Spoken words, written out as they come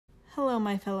Hello,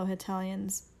 my fellow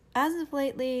Italians. As of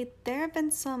lately, there have been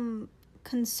some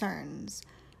concerns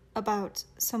about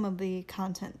some of the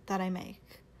content that I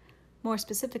make. More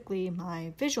specifically,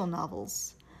 my visual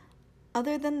novels.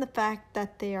 Other than the fact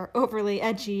that they are overly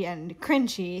edgy and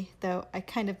cringy, though I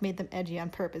kind of made them edgy on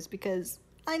purpose because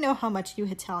I know how much you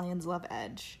Italians love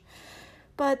edge.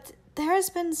 But there has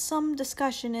been some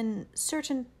discussion in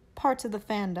certain parts of the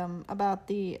fandom about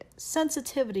the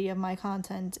sensitivity of my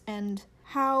content and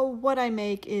how what I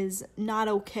make is not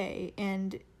okay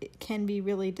and it can be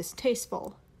really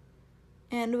distasteful.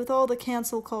 And with all the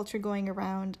cancel culture going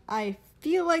around, I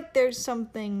feel like there's some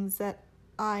things that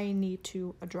I need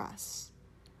to address.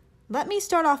 Let me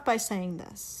start off by saying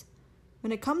this.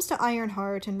 When it comes to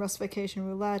Ironheart and Russification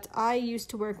Roulette, I used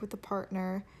to work with a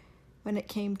partner when it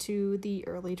came to the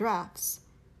early drafts.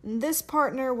 And this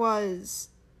partner was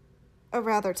a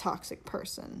rather toxic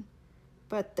person,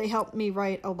 but they helped me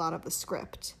write a lot of the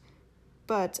script.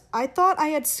 But I thought I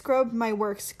had scrubbed my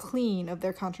works clean of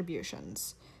their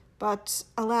contributions. But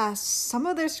alas, some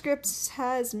of their scripts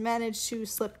has managed to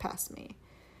slip past me.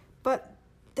 But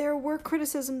there were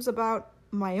criticisms about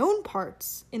my own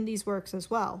parts in these works as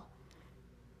well.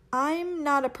 I'm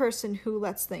not a person who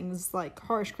lets things like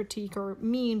harsh critique or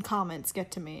mean comments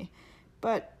get to me,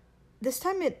 but this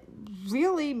time it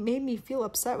really made me feel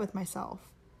upset with myself,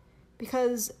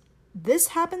 because this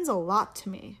happens a lot to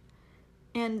me,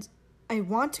 and I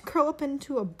want to curl up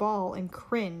into a ball and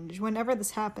cringe whenever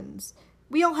this happens.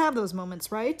 We all have those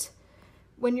moments, right?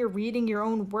 When you're reading your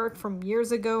own work from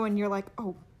years ago and you're like,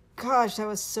 oh gosh, that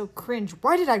was so cringe.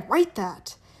 Why did I write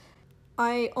that?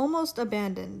 I almost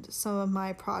abandoned some of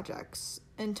my projects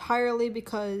entirely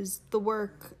because the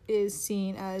work is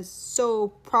seen as so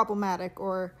problematic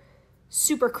or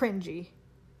super cringy.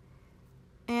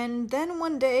 And then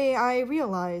one day I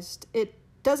realized it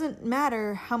doesn't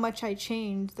matter how much I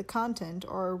change the content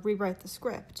or rewrite the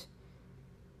script.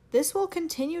 This will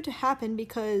continue to happen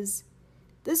because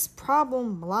this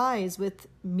problem lies with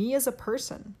me as a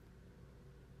person.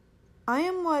 I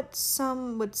am what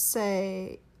some would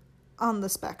say on the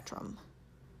spectrum.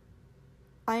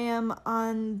 I am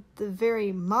on the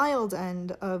very mild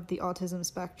end of the autism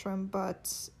spectrum,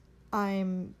 but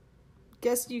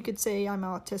guess you could say I'm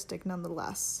autistic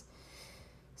nonetheless.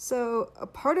 So a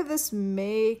part of this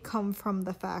may come from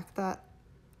the fact that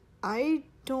I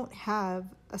don't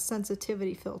have a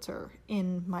sensitivity filter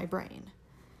in my brain.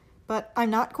 But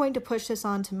I'm not going to push this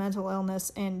on to mental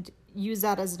illness and use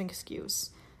that as an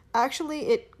excuse. Actually,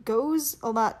 it goes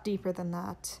a lot deeper than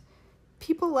that.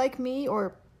 People like me,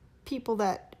 or people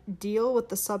that deal with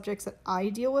the subjects that I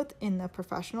deal with in the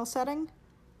professional setting,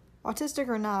 autistic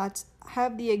or not,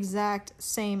 have the exact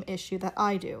same issue that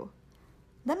I do.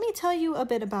 Let me tell you a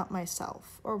bit about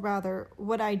myself, or rather,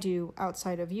 what I do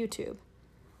outside of YouTube.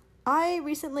 I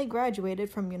recently graduated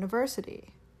from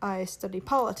university. I study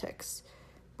politics,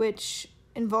 which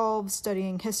involves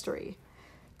studying history.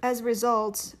 As a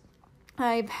result,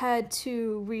 I've had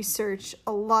to research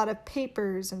a lot of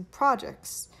papers and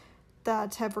projects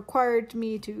that have required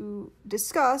me to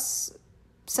discuss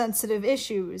sensitive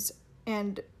issues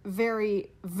and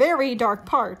very, very dark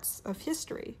parts of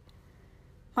history.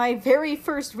 My very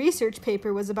first research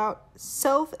paper was about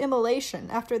self-immolation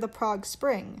after the Prague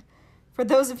Spring. For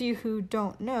those of you who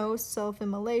don't know,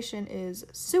 self-immolation is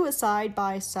suicide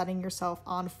by setting yourself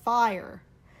on fire.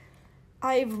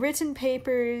 I've written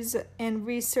papers and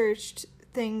researched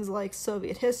things like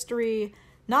Soviet history,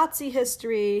 Nazi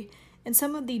history, and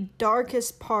some of the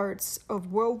darkest parts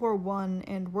of World War I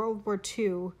and World War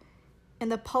II,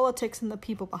 and the politics and the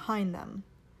people behind them.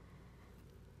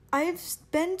 I've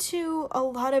been to a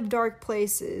lot of dark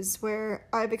places where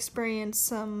I've experienced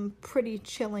some pretty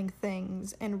chilling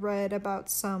things and read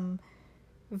about some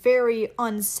very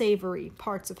unsavory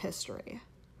parts of history.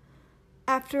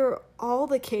 After all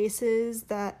the cases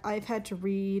that I've had to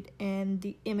read and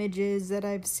the images that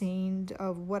I've seen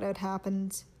of what had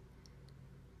happened,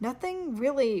 nothing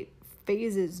really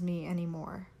phases me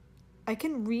anymore. I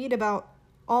can read about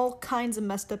all kinds of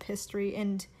messed up history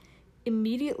and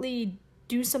immediately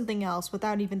do something else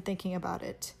without even thinking about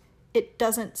it. It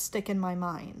doesn't stick in my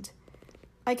mind.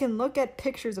 I can look at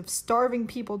pictures of starving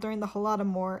people during the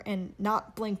Holodomor and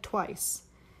not blink twice.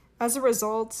 As a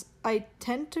result, I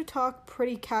tend to talk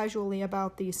pretty casually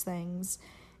about these things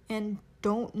and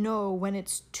don't know when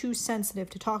it's too sensitive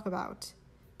to talk about.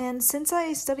 And since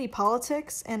I study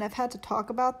politics and I've had to talk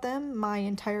about them my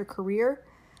entire career,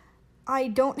 I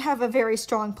don't have a very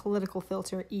strong political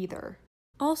filter either.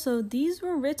 Also, these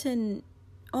were written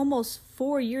almost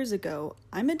 4 years ago.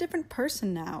 I'm a different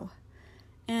person now.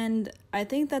 And I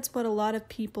think that's what a lot of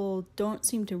people don't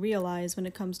seem to realize when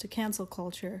it comes to cancel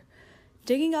culture.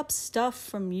 Digging up stuff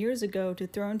from years ago to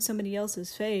throw in somebody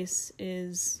else's face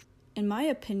is, in my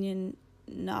opinion,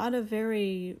 not a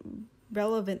very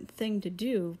relevant thing to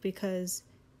do because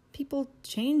people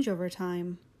change over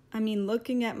time. I mean,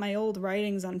 looking at my old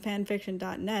writings on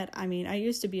fanfiction.net, I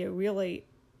used to be a really,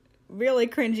 really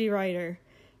cringy writer,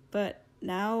 but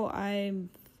now I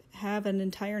have an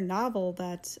entire novel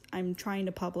that I'm trying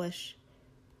to publish.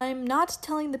 I'm not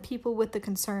telling the people with the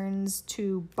concerns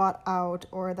to butt out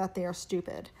or that they are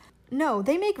stupid. No,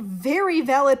 they make very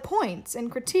valid points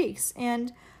and critiques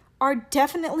and are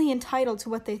definitely entitled to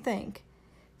what they think.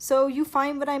 So you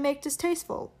find what I make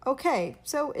distasteful. Okay,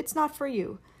 so it's not for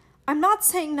you. I'm not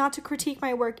saying not to critique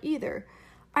my work either.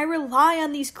 I rely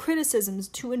on these criticisms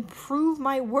to improve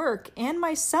my work and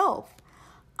myself.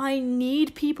 I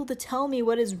need people to tell me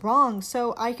what is wrong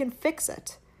so I can fix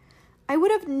it. I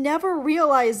would have never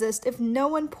realized this if no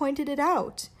one pointed it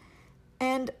out.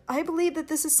 And I believe that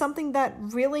this is something that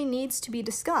really needs to be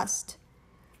discussed.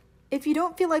 If you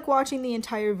don't feel like watching the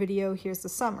entire video, here's the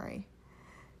summary.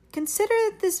 Consider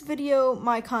this video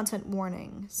my content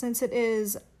warning, since it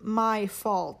is my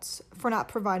fault for not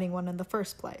providing one in the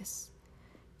first place.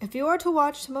 If you are to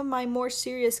watch some of my more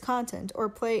serious content or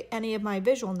play any of my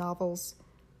visual novels,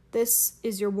 this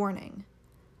is your warning.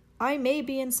 I may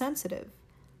be insensitive.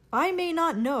 I may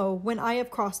not know when I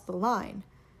have crossed the line.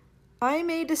 I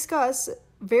may discuss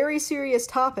very serious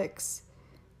topics.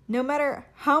 No matter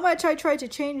how much I try to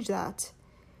change that,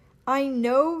 I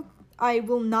know I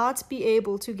will not be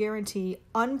able to guarantee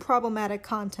unproblematic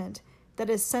content that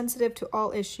is sensitive to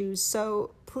all issues,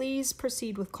 so please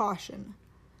proceed with caution.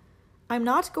 I'm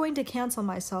not going to cancel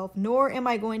myself, nor am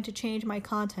I going to change my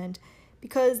content,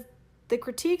 because the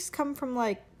critiques come from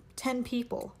like 10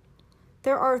 people.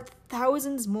 There are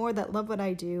thousands more that love what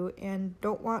I do and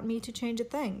don't want me to change a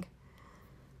thing.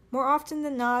 More often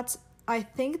than not, I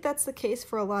think that's the case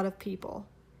for a lot of people.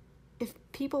 If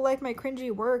people like my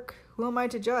cringy work, who am I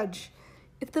to judge?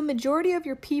 If the majority of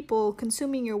your people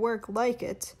consuming your work like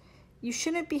it, you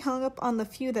shouldn't be hung up on the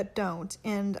few that don't,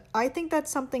 and I think that's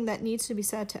something that needs to be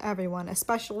said to everyone,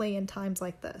 especially in times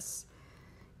like this.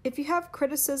 If you have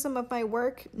criticism of my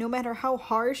work, no matter how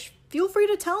harsh, feel free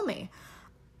to tell me.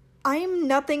 I am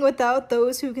nothing without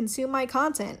those who consume my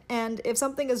content, and if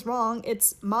something is wrong,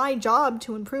 it's my job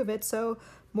to improve it so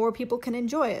more people can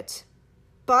enjoy it.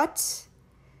 But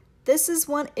this is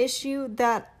one issue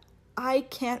that I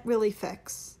can't really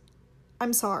fix.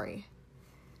 I'm sorry.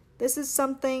 This is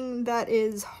something that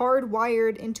is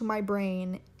hardwired into my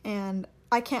brain, and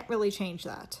I can't really change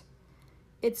that.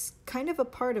 It's kind of a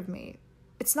part of me.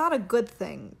 It's not a good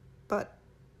thing, but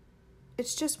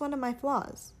it's just one of my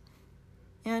flaws.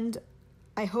 And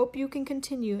I hope you can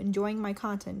continue enjoying my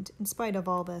content in spite of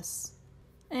all this.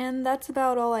 And that's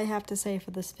about all I have to say for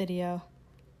this video.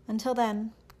 Until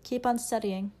then, keep on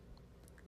studying.